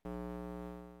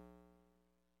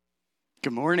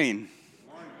Good morning.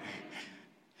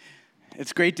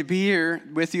 It's great to be here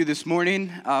with you this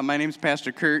morning. My name is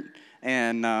Pastor Kurt,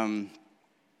 and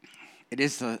it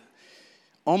is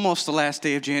almost the last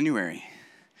day of January.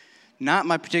 Not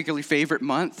my particularly favorite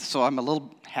month, so I'm a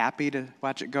little happy to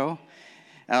watch it go.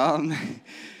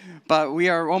 But we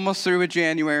are almost through with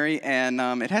January, and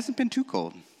it hasn't been too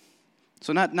cold,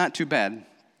 so not too bad.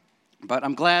 But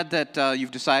I'm glad that you've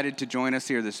decided to join us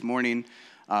here this morning.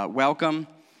 Welcome.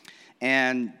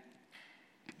 And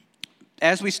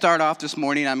as we start off this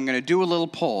morning, I'm going to do a little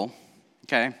poll,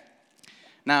 okay?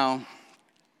 Now,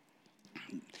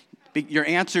 your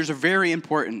answers are very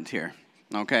important here,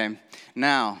 okay?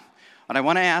 Now, what I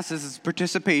want to ask is this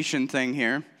participation thing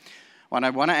here. What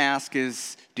I want to ask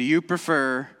is, do you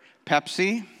prefer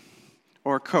Pepsi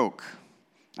or Coke?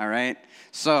 All right?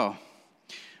 So,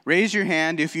 raise your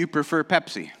hand if you prefer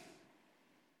Pepsi.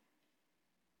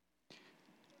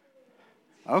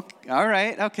 Okay, all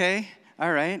right, okay,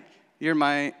 all right.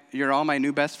 You're all my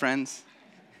new best friends.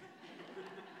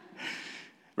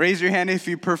 Raise your hand if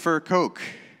you prefer Coke.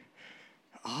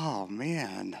 Oh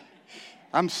man,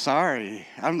 I'm sorry.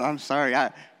 I'm sorry.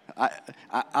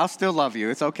 I'll still love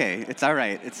you. It's okay. It's all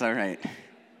right. It's all right.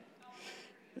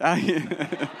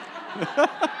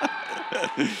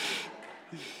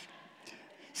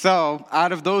 So,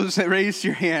 out of those that raised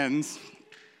your hands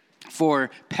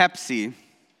for Pepsi,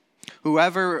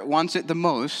 whoever wants it the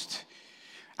most,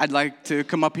 I'd like to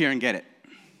come up here and get it.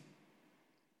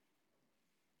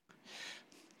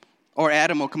 Or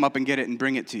Adam will come up and get it and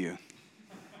bring it to you.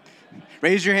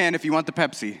 Raise your hand if you want the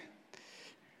Pepsi.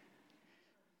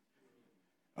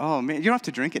 Oh, man, you don't have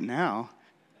to drink it now.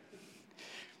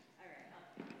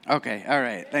 Okay, all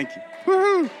right, thank you.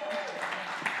 Woo-hoo.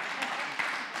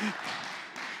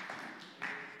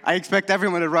 I expect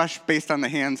everyone to rush based on the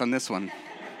hands on this one.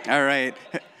 All right.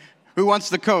 Who wants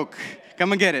the Coke?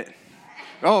 Come and get it.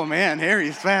 Oh, man,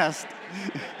 Harry's fast.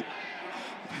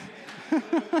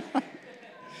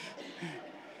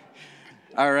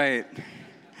 All right.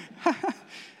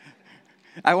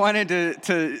 I wanted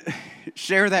to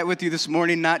share that with you this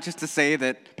morning, not just to say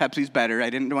that Pepsi's better. I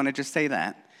didn't want to just say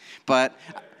that. But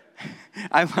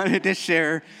I wanted to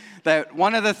share that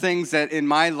one of the things that in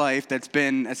my life that's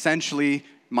been essentially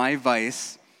my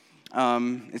vice,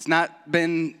 it's not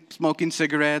been smoking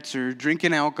cigarettes or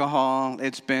drinking alcohol.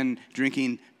 It's been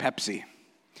drinking Pepsi.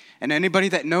 And anybody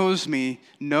that knows me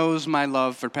knows my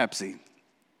love for Pepsi.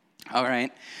 All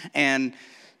right? And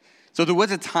so there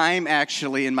was a time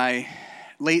actually in my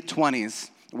late 20s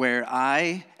where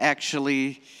I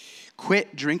actually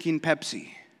quit drinking Pepsi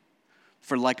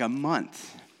for like a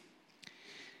month.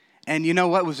 And you know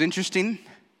what was interesting?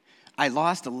 I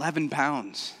lost 11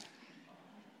 pounds.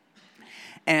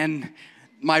 And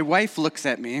my wife looks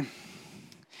at me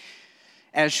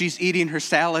as she's eating her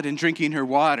salad and drinking her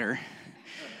water.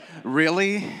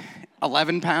 Really?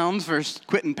 11 pounds for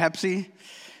quitting Pepsi?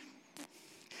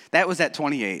 That was at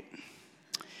 28.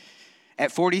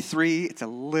 At 43, it's a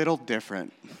little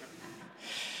different.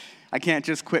 I can't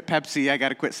just quit Pepsi. I got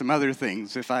to quit some other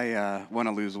things if I want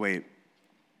to lose weight.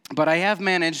 But I have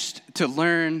managed to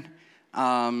learn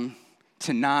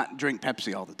to not drink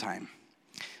Pepsi all the time.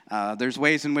 There's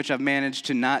ways in which I've managed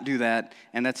to not do that,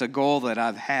 and that's a goal that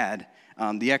I've had.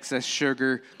 The excess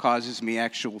sugar causes me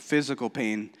actual physical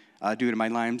pain due to my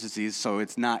Lyme's disease, so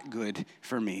it's not good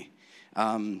for me.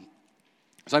 So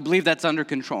I believe that's under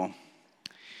control.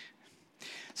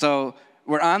 So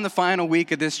we're on the final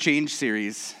week of this Change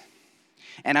series,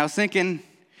 and I was thinking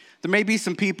there may be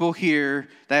some people here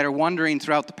that are wondering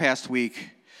throughout the past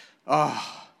week,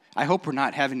 oh, I hope we're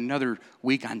not having another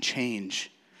week on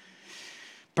change.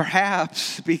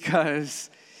 Perhaps because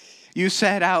you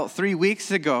set out 3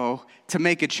 weeks ago to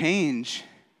make a change,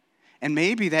 and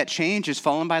maybe that change has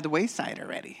fallen by the wayside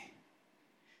already.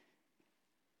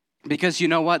 Because you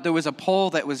know what? There was a poll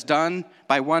that was done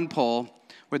by one poll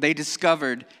where they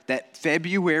discovered that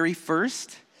February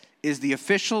 1st is the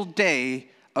official day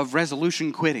of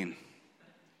resolution quitting.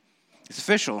 It's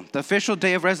official. The official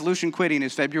day of resolution quitting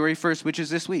is February 1st, which is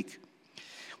this week.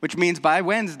 Which means by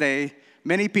Wednesday,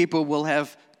 many people will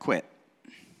have quit.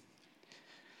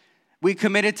 We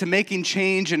committed to making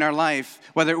change in our life,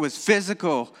 whether it was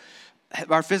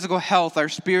our physical health, our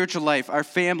spiritual life, our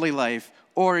family life,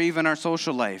 or even our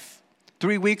social life.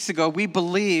 3 weeks ago, we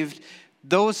believed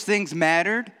those things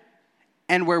mattered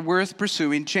and were worth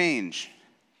pursuing change.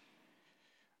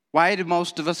 Why did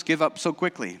most of us give up so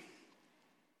quickly?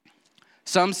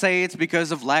 Some say it's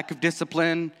because of lack of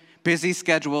discipline, busy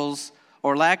schedules,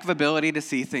 or lack of ability to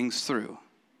see things through.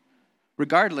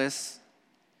 Regardless,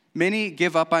 many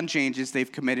give up on changes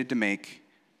they've committed to make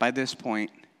by this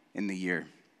point in the year.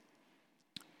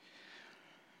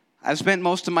 I've spent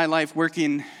most of my life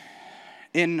working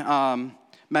in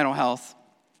mental health,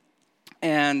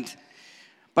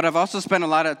 but I've also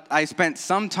spent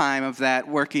some time of that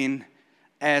working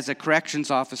as a corrections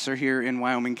officer here in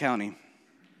Wyoming County.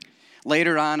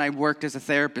 Later on, I worked as a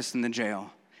therapist in the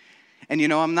jail. And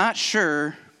I'm not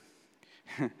sure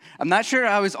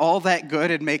I was all that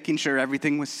good at making sure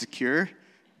everything was secure.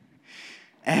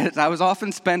 As I was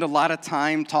often spend a lot of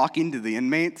time talking to the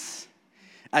inmates.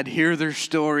 I'd hear their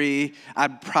story,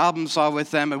 I'd problem solve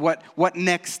with them, and what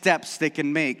next steps they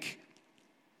can make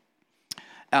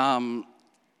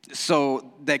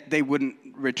so that they wouldn't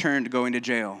return to going to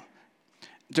jail.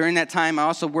 During that time, I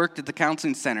also worked at the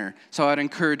counseling center, so I'd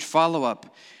encourage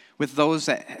follow-up with those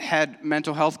that had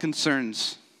mental health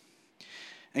concerns,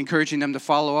 encouraging them to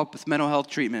follow up with mental health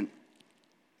treatment.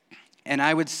 And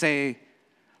I would say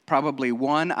probably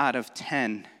 1 out of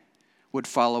 10 would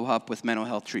follow up with mental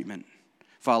health treatment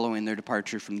following their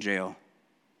departure from jail.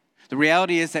 The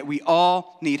reality is that we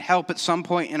all need help at some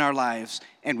point in our lives,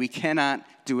 and we cannot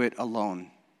do it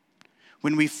alone.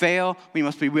 When we fail, we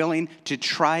must be willing to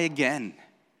try again,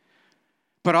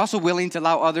 but also willing to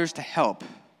allow others to help.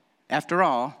 After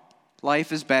all,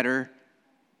 life is better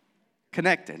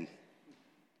connected.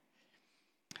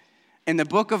 In the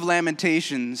book of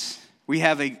Lamentations, we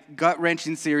have a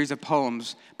gut-wrenching series of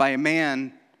poems by a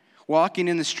man walking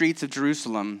in the streets of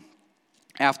Jerusalem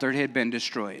after it had been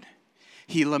destroyed.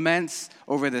 He laments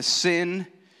over the sin,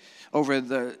 over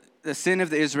the sin of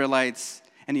the Israelites,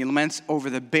 and he laments over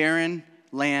the barren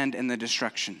land and the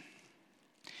destruction.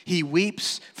 He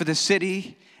weeps for the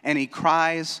city, and he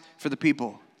cries for the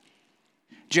people.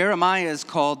 Jeremiah is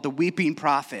called the weeping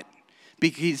prophet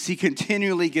because he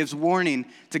continually gives warning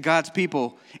to God's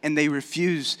people, and they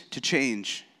refuse to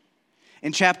change.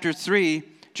 In chapter 3,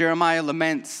 Jeremiah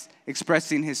laments,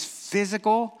 expressing his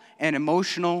physical and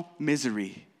emotional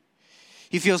misery.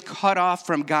 He feels cut off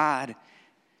from God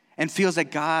and feels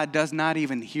that God does not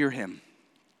even hear him.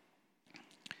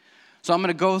 So I'm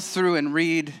going to go through and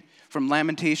read from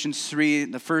Lamentations 3,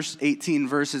 the first 18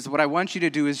 verses. What I want you to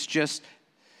do is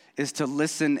to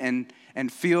listen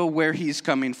and feel where he's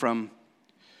coming from,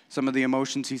 some of the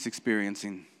emotions he's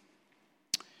experiencing.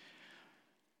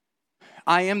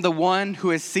 I am the one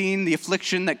who has seen the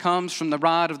affliction that comes from the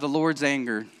rod of the Lord's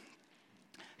anger.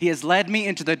 He has led me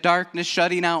into the darkness,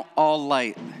 shutting out all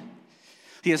light.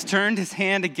 He has turned his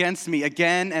hand against me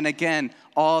again and again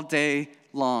all day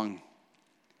long.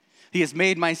 He has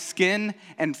made my skin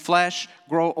and flesh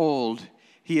grow old.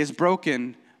 He has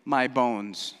broken my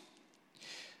bones.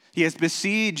 He has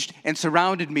besieged and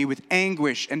surrounded me with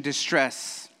anguish and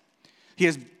distress. He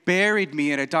has buried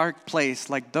me in a dark place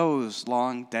like those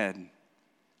long dead.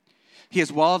 He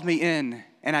has walled me in,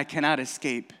 and I cannot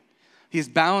escape. He has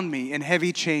bound me in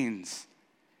heavy chains.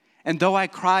 And though I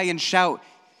cry and shout,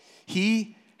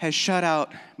 he has shut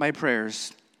out my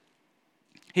prayers.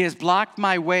 He has blocked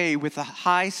my way with a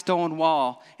high stone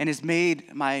wall and has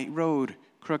made my road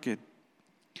crooked.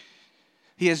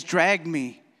 He has dragged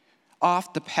me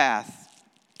off the path,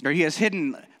 or he has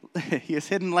hidden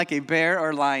like a bear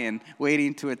or lion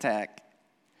waiting to attack.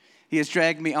 He has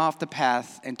dragged me off the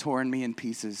path and torn me in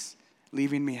pieces,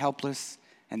 leaving me helpless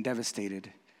and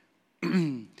devastated.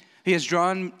 He has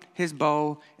drawn his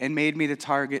bow and made me the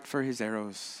target for his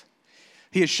arrows.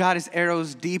 He has shot his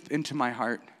arrows deep into my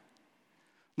heart.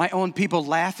 My own people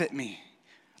laugh at me.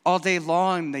 All day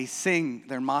long they sing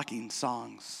their mocking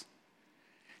songs.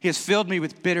 He has filled me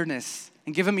with bitterness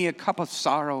and given me a cup of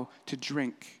sorrow to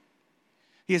drink.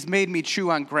 He has made me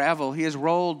chew on gravel. He has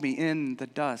rolled me in the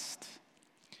dust.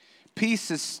 Peace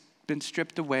has been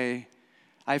stripped away.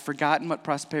 I've forgotten what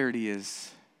prosperity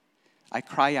is. I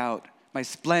cry out, my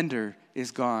splendor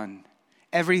is gone.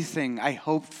 Everything I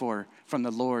hoped for from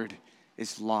the Lord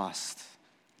is lost.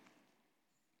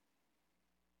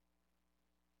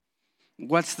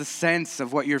 What's the sense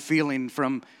of what you're feeling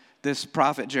from this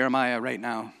prophet Jeremiah right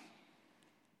now?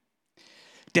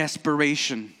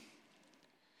 Desperation,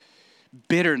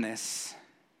 bitterness,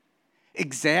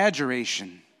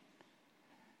 exaggeration,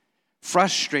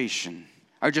 frustration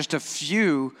are just a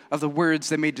few of the words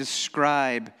that may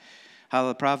describe how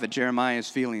the prophet Jeremiah is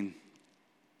feeling.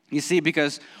 You see,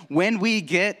 because when we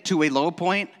get to a low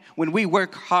point, when we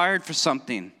work hard for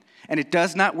something and it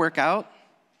does not work out,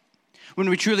 when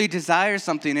we truly desire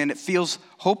something and it feels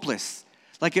hopeless,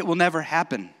 like it will never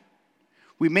happen,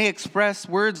 we may express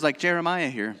words like Jeremiah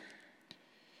here.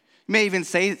 You may even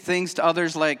say things to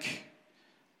others like,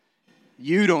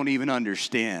 you don't even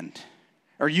understand,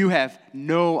 or you have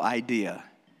no idea,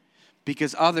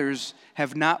 because others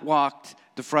have not walked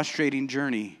the frustrating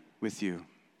journey with you.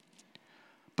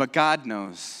 But God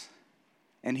knows,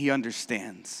 and he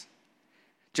understands.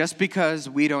 Just because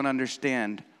we don't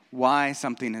understand why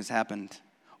something has happened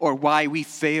or why we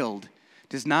failed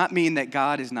does not mean that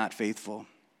God is not faithful.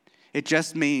 It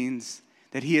just means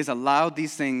that he has allowed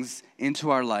these things into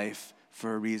our life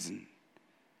for a reason.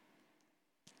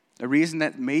 A reason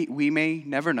that we may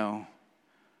never know,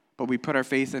 but we put our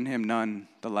faith in him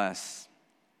nonetheless.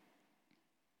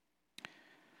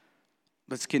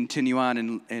 Let's continue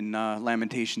on in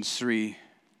Lamentations 3,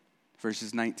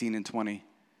 verses 19 and 20.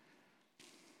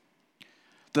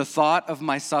 The thought of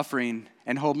my suffering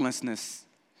and homelessness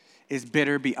is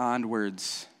bitter beyond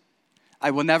words.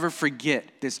 I will never forget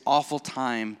this awful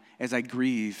time as I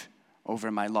grieve over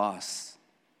my loss.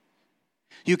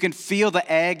 You can feel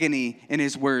the agony in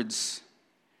his words.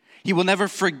 He will never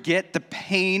forget the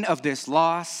pain of this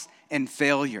loss and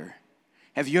failure.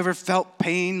 Have you ever felt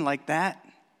pain like that?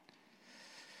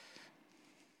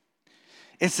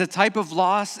 It's the type of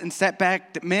loss and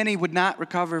setback that many would not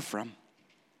recover from.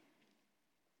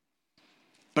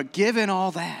 But given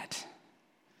all that,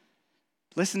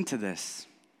 listen to this.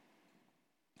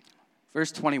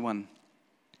 Verse 21.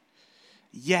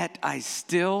 Yet I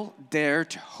still dare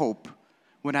to hope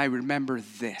when I remember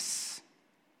this.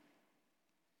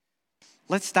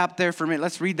 Let's stop there for a minute.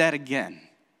 Let's read that again.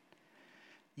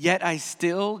 Yet I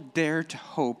still dare to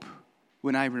hope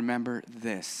when I remember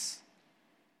this.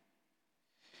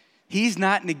 He's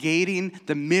not negating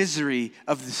the misery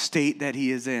of the state that he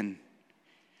is in,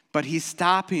 but he's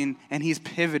stopping and he's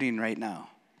pivoting right now.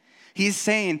 He's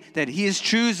saying that he is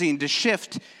choosing to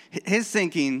shift his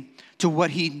thinking to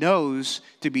what he knows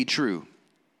to be true.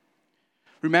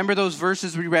 Remember those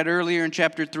verses we read earlier in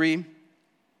chapter 3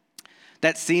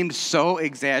 that seemed so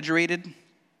exaggerated?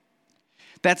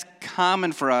 That's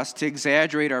common for us to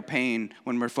exaggerate our pain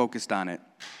when we're focused on it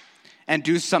and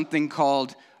do something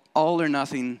called all or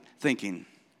nothing thinking.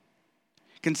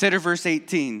 Consider verse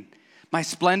 18. My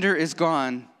splendor is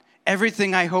gone.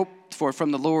 Everything I hoped for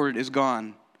from the Lord is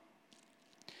gone.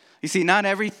 You see, not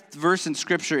every verse in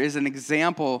Scripture is an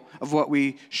example of what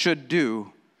we should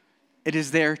do. It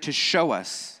is there to show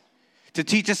us, to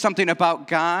teach us something about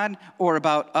God or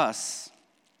about us.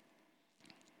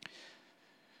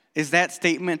 Is that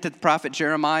statement to the prophet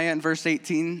Jeremiah in verse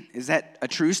 18, is that a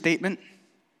true statement?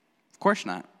 Of course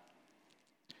not.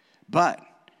 But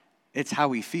it's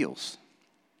how he feels.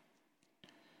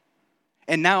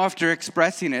 And now after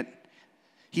expressing it,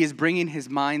 he is bringing his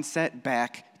mindset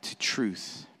back to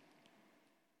truth.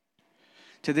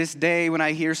 To this day, when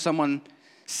I hear someone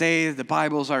say the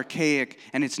Bible's archaic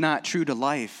and it's not true to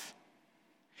life,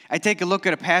 I take a look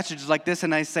at a passage like this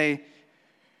and I say,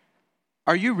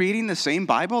 are you reading the same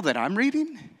Bible that I'm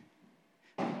reading?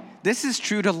 This is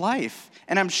true to life.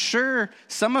 And I'm sure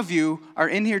some of you are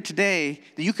in here today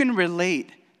that you can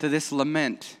relate to this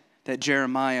lament that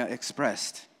Jeremiah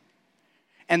expressed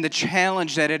and the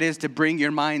challenge that it is to bring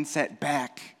your mindset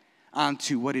back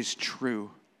onto what is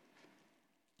true.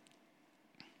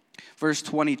 Verse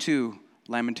 22,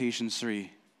 Lamentations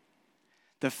 3.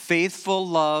 The faithful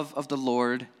love of the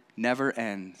Lord never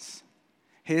ends.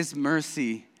 His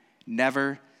mercy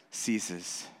never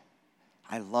ceases.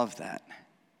 I love that.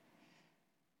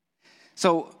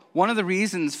 So one of the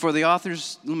reasons for the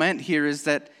author's lament here is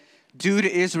that due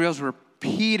to Israel's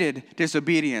repeated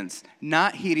disobedience,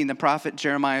 not heeding the prophet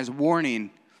Jeremiah's warning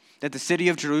that the city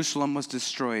of Jerusalem was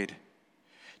destroyed,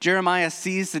 Jeremiah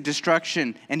sees the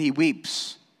destruction and he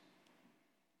weeps.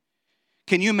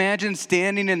 Can you imagine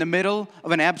standing in the middle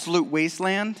of an absolute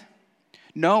wasteland,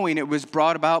 knowing it was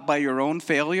brought about by your own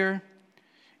failure,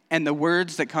 and the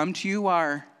words that come to you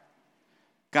are,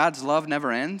 God's love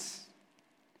never ends?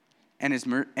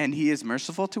 And he is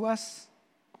merciful to us?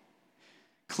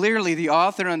 Clearly, the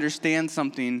author understands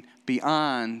something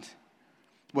beyond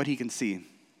what he can see.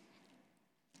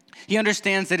 He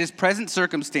understands that his present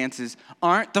circumstances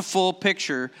aren't the full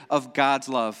picture of God's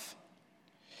love.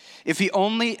 If he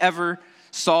only ever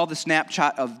saw the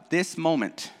snapshot of this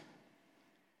moment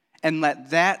and let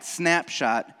that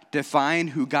snapshot define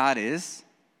who God is,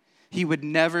 he would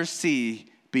never see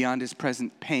beyond his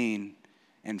present pain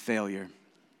and failure.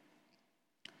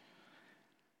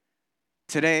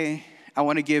 Today, I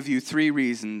want to give you 3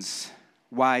 reasons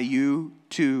why you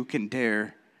too can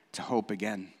dare to hope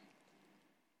again.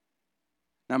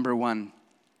 Number 1,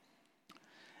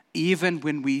 even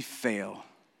when we fail,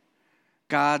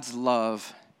 God's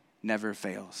love never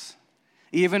fails.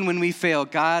 Even when we fail,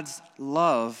 God's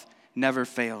love never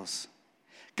fails.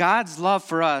 God's love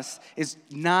for us is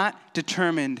not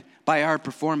determined by our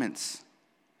performance.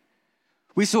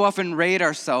 We so often rate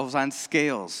ourselves on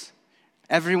scales.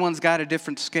 Everyone's got a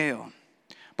different scale.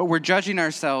 but we're judging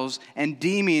ourselves and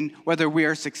deeming whether we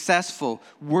are successful,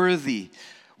 worthy,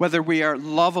 whether we are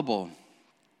lovable.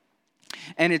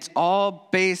 And it's all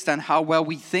based on how well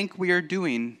we think we are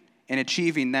doing in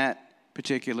achieving that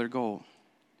particular goal.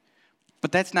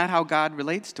 But that's not how God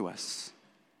relates to us.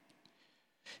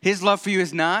 His love for you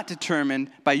is not determined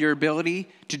by your ability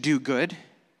to do good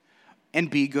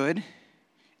and be good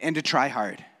and to try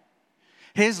hard.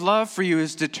 His love for you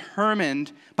is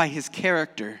determined by his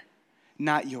character,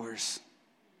 not yours.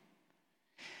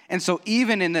 And so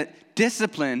even in the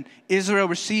discipline Israel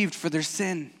received for their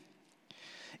sin,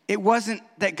 it wasn't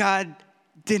that God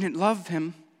didn't love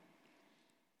them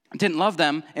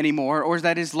anymore, or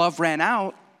that his love ran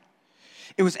out.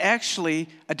 It was actually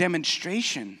a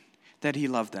demonstration that he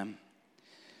loved them.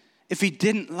 If he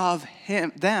didn't love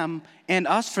them, and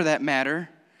us for that matter,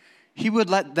 he would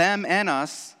let them and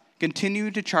us continue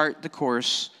to chart the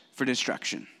course for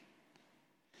destruction.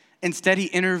 Instead, he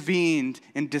intervened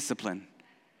in discipline,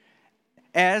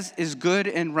 as is good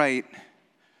and right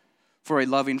for a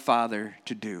loving father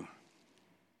to do,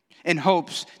 in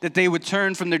hopes that they would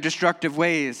turn from their destructive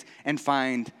ways and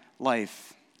find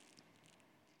life.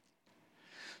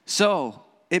 So,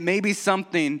 it may be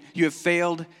something you have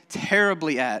failed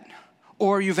terribly at,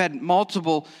 or you've had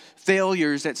multiple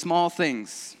failures at small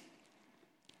things.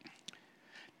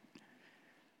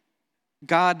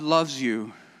 God loves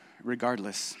you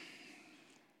regardless.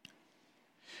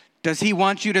 Does he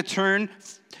want you to turn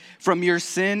from your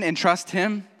sin and trust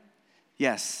him?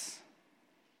 Yes.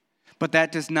 But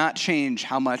that does not change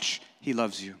how much he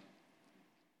loves you.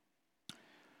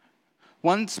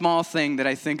 One small thing that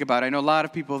I think about, I know a lot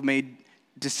of people have made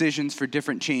decisions for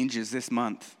different changes this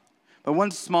month. But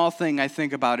one small thing I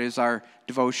think about is our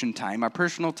devotion time, our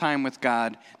personal time with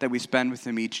God that we spend with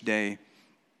him each day.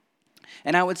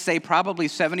 And I would say probably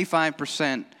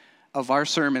 75% of our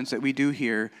sermons that we do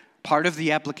here, part of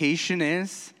the application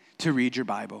is to read your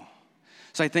Bible.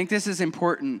 So I think this is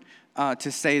important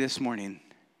to say this morning.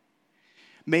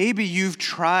 Maybe you've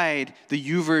tried the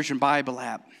YouVersion Bible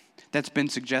app that's been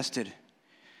suggested.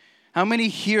 How many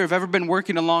here have ever been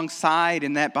working alongside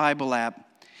in that Bible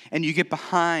app and you get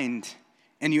behind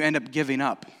and you end up giving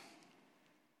up?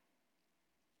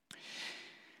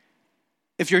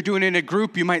 If you're doing it in a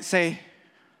group, you might say,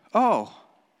 oh,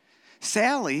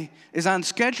 Sally is on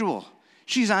schedule.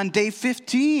 She's on day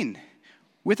 15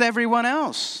 with everyone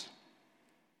else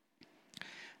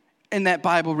in that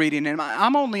Bible reading, and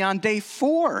I'm only on day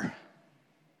 4.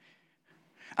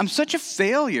 I'm such a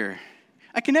failure.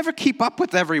 I can never keep up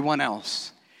with everyone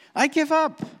else. I give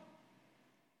up.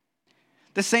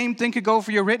 The same thing could go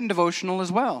for your written devotional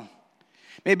as well.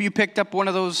 Maybe you picked up one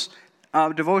of those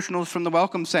devotionals from the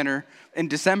Welcome Center in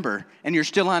December, and you're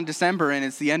still on December, and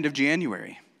it's the end of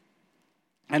January.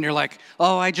 And you're like,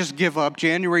 oh, I just give up.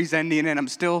 January's ending, and I'm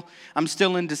still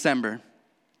in December.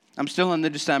 I'm still in the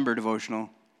December devotional.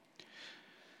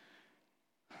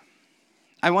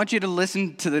 I want you to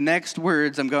listen to the next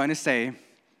words I'm going to say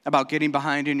about getting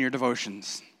behind in your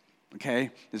devotions.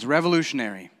 Okay? It's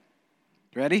revolutionary.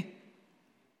 Ready?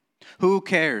 Who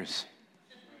cares?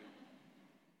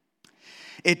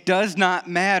 It does not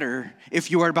matter if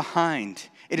you are behind.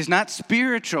 It is not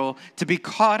spiritual to be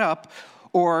caught up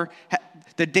or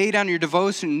the date on your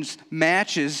devotions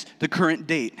matches the current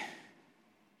date.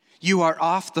 You are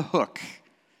off the hook.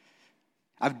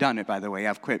 I've done it, by the way.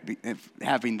 I've quit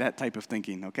having that type of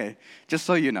thinking, okay? Just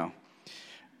so you know.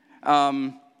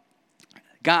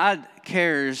 God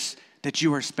cares that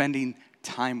you are spending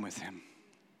time with him.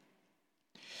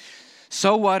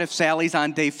 So what if Sally's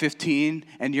on day 15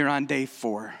 and you're on day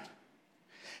 4?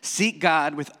 Seek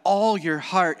God with all your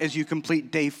heart as you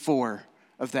complete day 4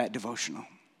 of that devotional.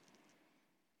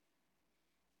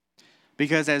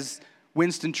 Because as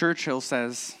Winston Churchill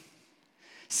says,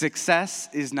 success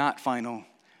is not final.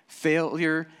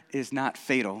 Failure is not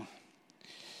fatal.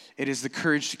 It is the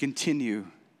courage to continue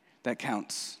that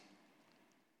counts.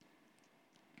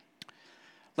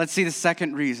 Let's see the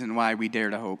second reason why we dare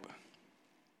to hope.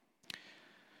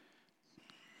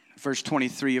 Verse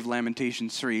 23 of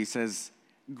Lamentations 3 says,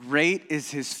 great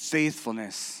is his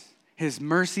faithfulness. His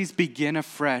mercies begin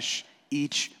afresh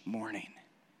each morning.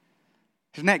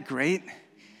 Isn't that great?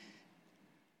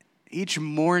 Each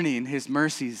morning his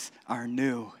mercies are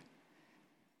new.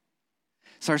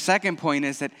 So our second point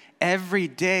is that every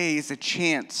day is a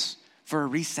chance for a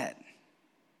reset.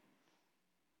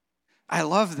 I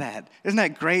love that. Isn't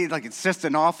that great? Like it's just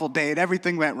an awful day and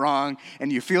everything went wrong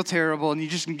and you feel terrible and you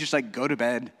just like go to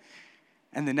bed.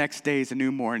 And the next day is a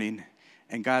new morning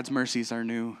and God's mercies are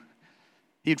new.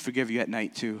 He'd forgive you at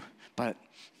night too, but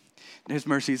his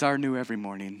mercies are new every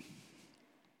morning.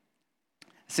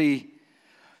 See,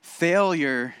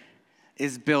 failure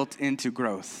is built into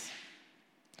growth.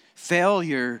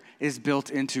 Failure is built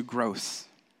into growth.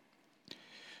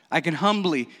 I can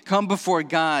humbly come before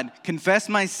God, confess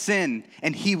my sin,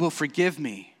 and he will forgive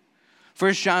me.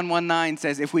 1 John 1:9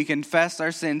 says, if we confess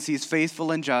our sins, he is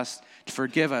faithful and just to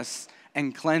forgive us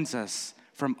and cleanse us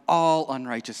from all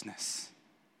unrighteousness.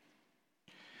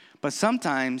 But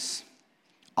sometimes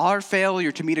our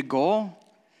failure to meet a goal,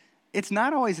 it's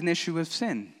not always an issue of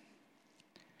sin.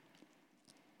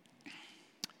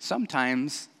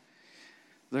 Sometimes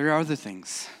there are other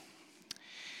things.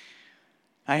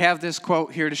 I have this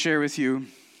quote here to share with you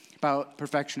about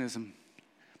perfectionism.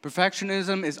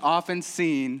 Perfectionism is often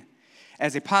seen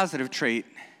as a positive trait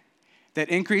that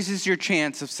increases your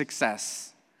chance of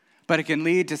success, but it can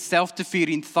lead to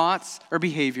self-defeating thoughts or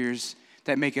behaviors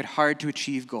that make it hard to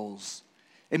achieve goals.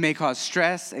 It may cause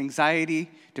stress,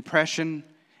 anxiety, depression,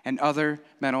 and other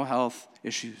mental health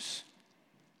issues.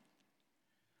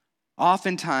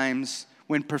 Oftentimes,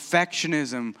 when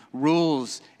perfectionism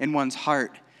rules in one's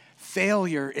heart,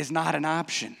 failure is not an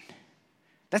option.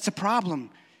 That's a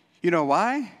problem. You know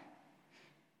why?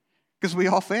 Because we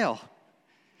all fail.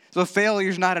 So if failure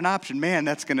is not an option, man,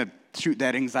 that's going to shoot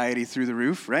that anxiety through the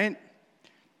roof, right?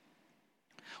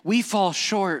 We fall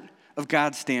short of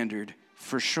God's standard,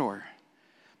 for sure.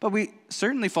 But we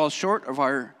certainly fall short of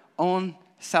our own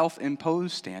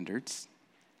self-imposed standards.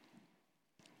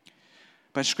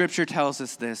 But Scripture tells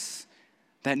us this,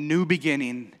 that new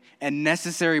beginning and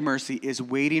necessary mercy is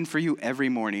waiting for you every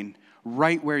morning,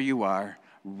 right where you are,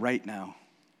 right now.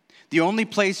 The only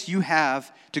place you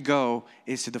have to go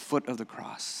is to the foot of the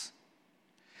cross.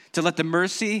 To let the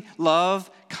mercy,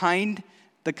 love,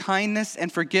 the kindness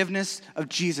and forgiveness of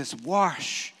Jesus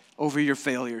wash over your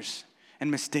failures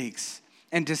and mistakes,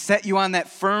 and to set you on that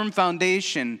firm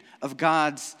foundation of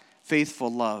God's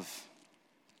faithful love.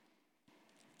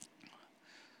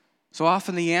 So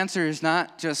often the answer is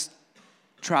not just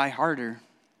try harder.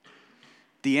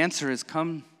 The answer is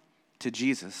come to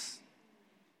Jesus.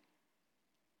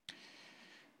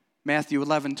 Matthew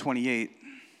 11:28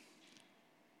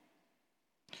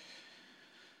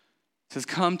 says,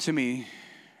 come to me,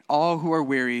 all who are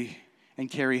weary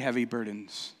and carry heavy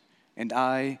burdens, and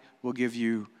I will give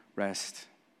you rest.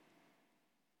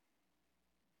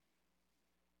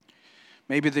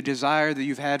 Maybe the desire that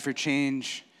you've had for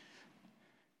change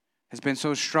has been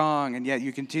so strong, and yet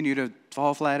you continue to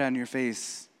fall flat on your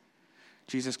face.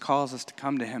 Jesus calls us to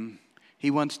come to him.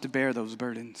 He wants to bear those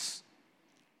burdens.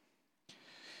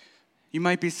 You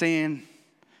might be saying,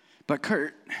 but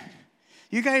Kurt,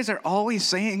 you guys are always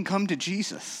saying come to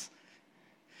Jesus.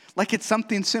 Like it's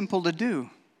something simple to do.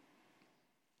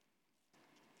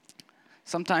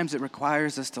 Sometimes it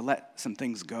requires us to let some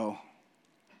things go.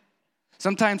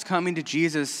 Sometimes coming to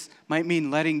Jesus might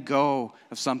mean letting go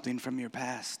of something from your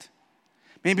past.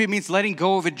 Maybe it means letting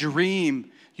go of a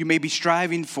dream you may be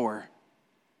striving for,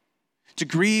 to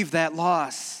grieve that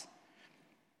loss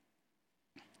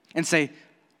and say,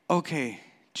 okay,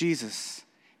 Jesus,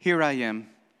 here I am.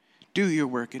 Do your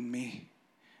work in me.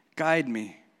 Guide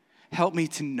me. Help me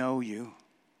to know you.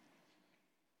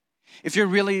 If you're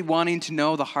really wanting to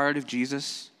know the heart of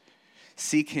Jesus,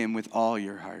 seek him with all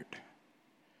your heart.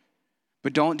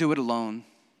 But don't do it alone.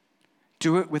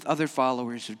 Do it with other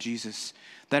followers of Jesus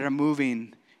that are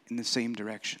moving in the same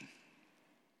direction.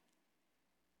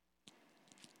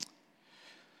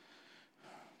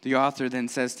 The author then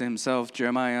says to himself,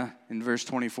 Jeremiah, in verse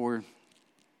 24,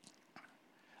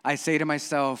 I say to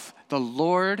myself, the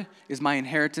Lord is my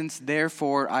inheritance,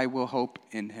 therefore I will hope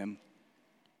in him.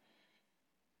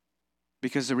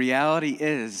 Because the reality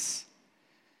is,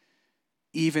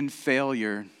 even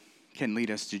failure can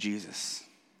lead us to Jesus.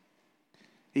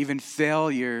 Even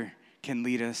failure can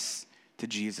lead us to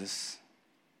Jesus.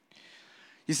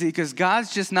 You see, because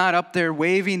God's just not up there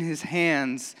waving his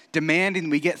hands, demanding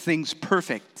we get things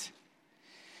perfect.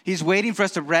 He's waiting for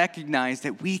us to recognize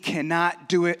that we cannot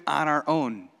do it on our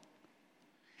own,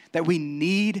 that we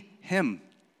need him.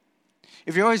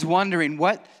 If you're always wondering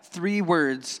what 3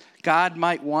 words God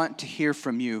might want to hear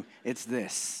from you, it's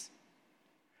this: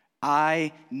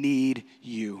 I need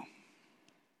you.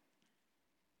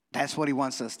 That's what he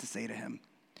wants us to say to him.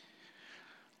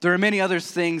 There are many other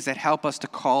things that help us to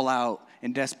call out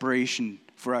in desperation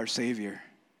for our Savior.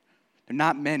 They're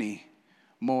not many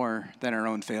more than our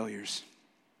own failures.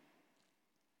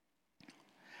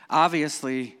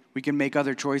 Obviously, we can make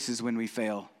other choices when we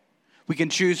fail. We can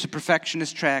choose the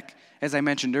perfectionist track, as I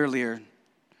mentioned earlier.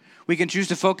 We can choose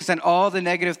to focus on all the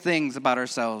negative things about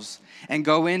ourselves and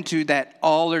go into that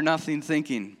all or nothing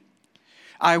thinking.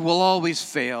 I will always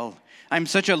fail. I'm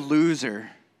such a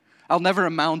loser. I'll never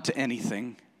amount to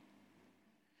anything.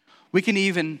 We can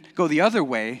even go the other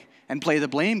way and play the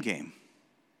blame game.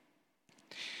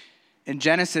 In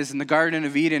Genesis, in the Garden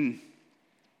of Eden,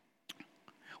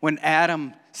 when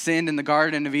Adam sinned in the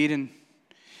Garden of Eden,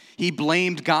 he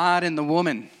blamed God and the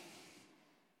woman.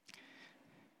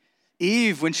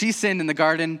 Eve, when she sinned in the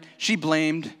garden, she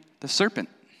blamed the serpent.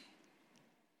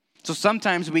 So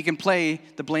sometimes we can play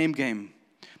the blame game.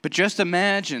 But just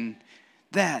imagine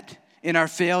that in our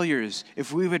failures,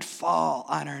 if we would fall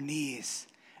on our knees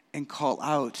and call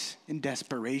out in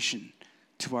desperation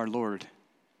to our Lord.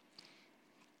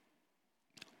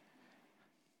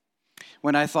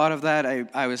 When I thought of that,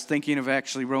 I was thinking of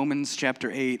actually Romans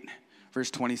chapter 8, verse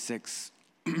 26.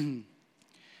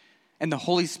 And the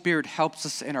Holy Spirit helps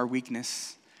us in our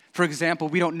weakness. For example,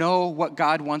 we don't know what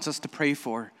God wants us to pray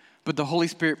for, but the Holy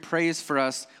Spirit prays for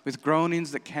us with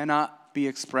groanings that cannot be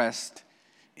expressed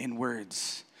in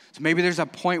words. So maybe there's a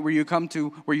point where you're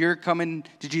coming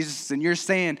to Jesus and you're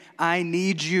saying, I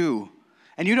need you.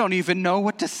 And you don't even know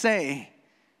what to say.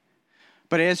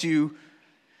 But as you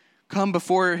come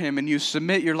before him and you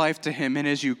submit your life to him, and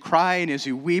as you cry and as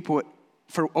you weep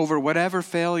over whatever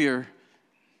failure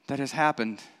that has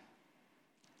happened,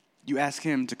 you ask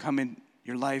him to come in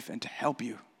your life and to help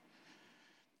you.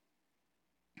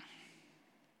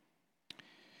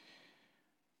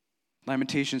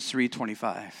 Lamentations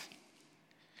 3:25.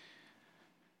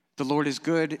 The Lord is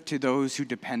good to those who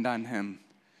depend on him,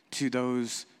 to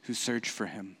those who search for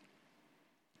him.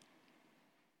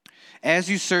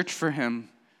 As you search for him,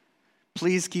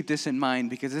 please keep this in mind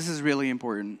because this is really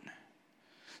important.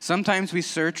 Sometimes we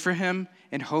search for him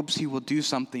in hopes he will do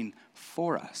something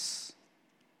for us,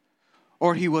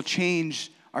 or he will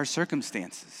change our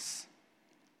circumstances.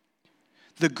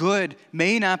 The good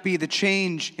may not be the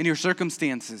change in your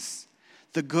circumstances.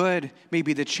 The good may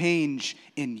be the change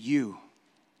in you.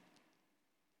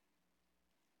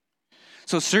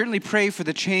 So certainly pray for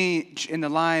the change in the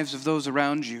lives of those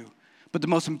around you. But the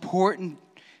most important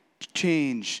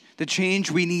change, the change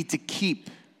we need to keep,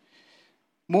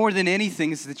 more than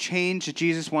anything, is the change that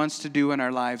Jesus wants to do in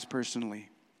our lives personally.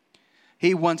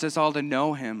 He wants us all to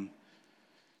know him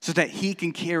so that he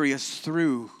can carry us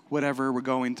through whatever we're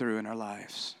going through in our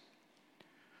lives.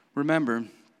 Remember,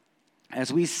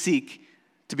 as we seek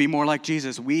to be more like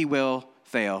Jesus, we will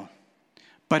fail.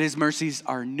 But his mercies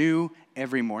are new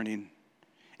every morning.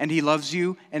 And he loves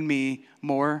you and me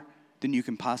more than you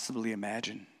can possibly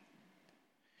imagine.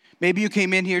 Maybe you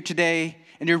came in here today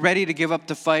and you're ready to give up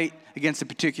the fight against a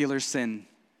particular sin.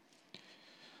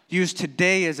 Use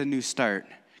today as a new start.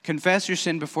 Confess your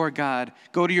sin before God.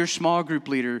 Go to your small group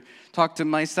leader. Talk to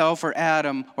myself or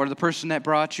Adam or the person that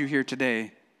brought you here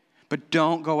today. But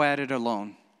don't go at it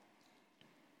alone.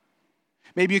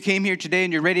 Maybe you came here today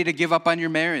and you're ready to give up on your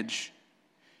marriage.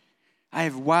 I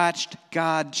have watched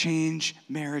God change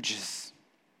marriages.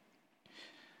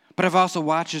 But I've also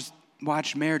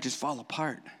watched marriages fall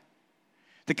apart.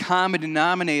 The common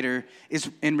denominator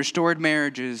in restored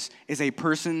marriages is a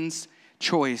person's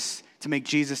choice to make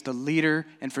Jesus the leader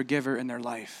and forgiver in their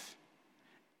life.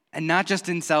 And not just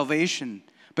in salvation,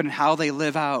 but in how they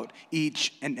live out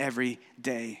each and every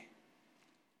day.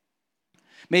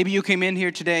 Maybe you came in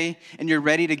here today and you're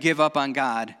ready to give up on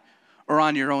God or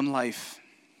on your own life.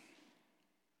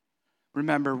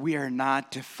 Remember, we are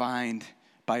not defined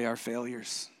by our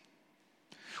failures.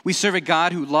 We serve a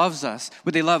God who loves us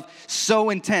with a love so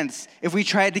intense, if we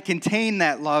tried to contain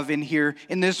that love in here,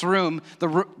 in this room, the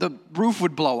roof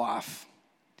would blow off.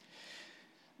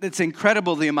 It's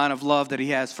incredible the amount of love that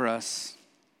he has for us.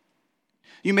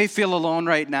 You may feel alone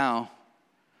right now,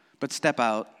 but step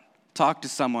out. Talk to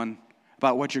someone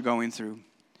about what you're going through.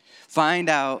 Find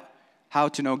out how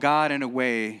to know God in a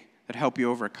way that help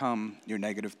you overcome your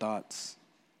negative thoughts.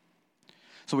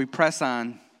 So we press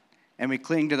on and we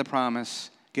cling to the promise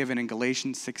given in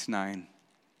Galatians 6:9.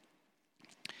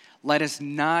 Let us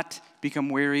not become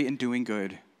weary in doing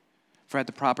good, for at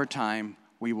the proper time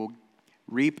we will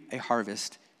reap a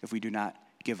harvest if we do not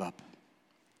give up.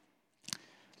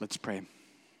 Let's pray.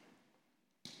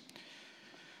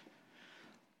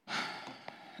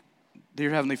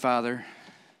 Dear Heavenly Father,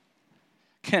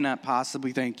 cannot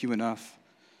possibly thank you enough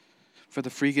for the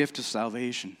free gift of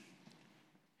salvation.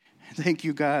 Thank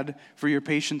you, God, for your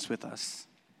patience with us.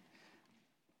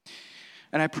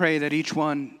 And I pray that each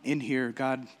one in here,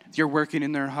 God, you're working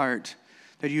in their heart,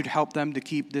 that you'd help them to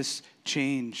keep this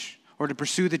change or to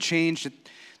pursue the change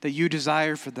that you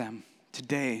desire for them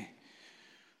today,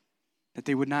 that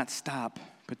they would not stop,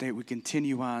 but they would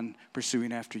continue on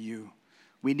pursuing after you.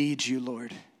 We need you,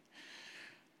 Lord.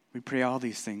 We pray all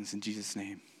these things in Jesus'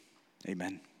 name.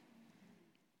 Amen.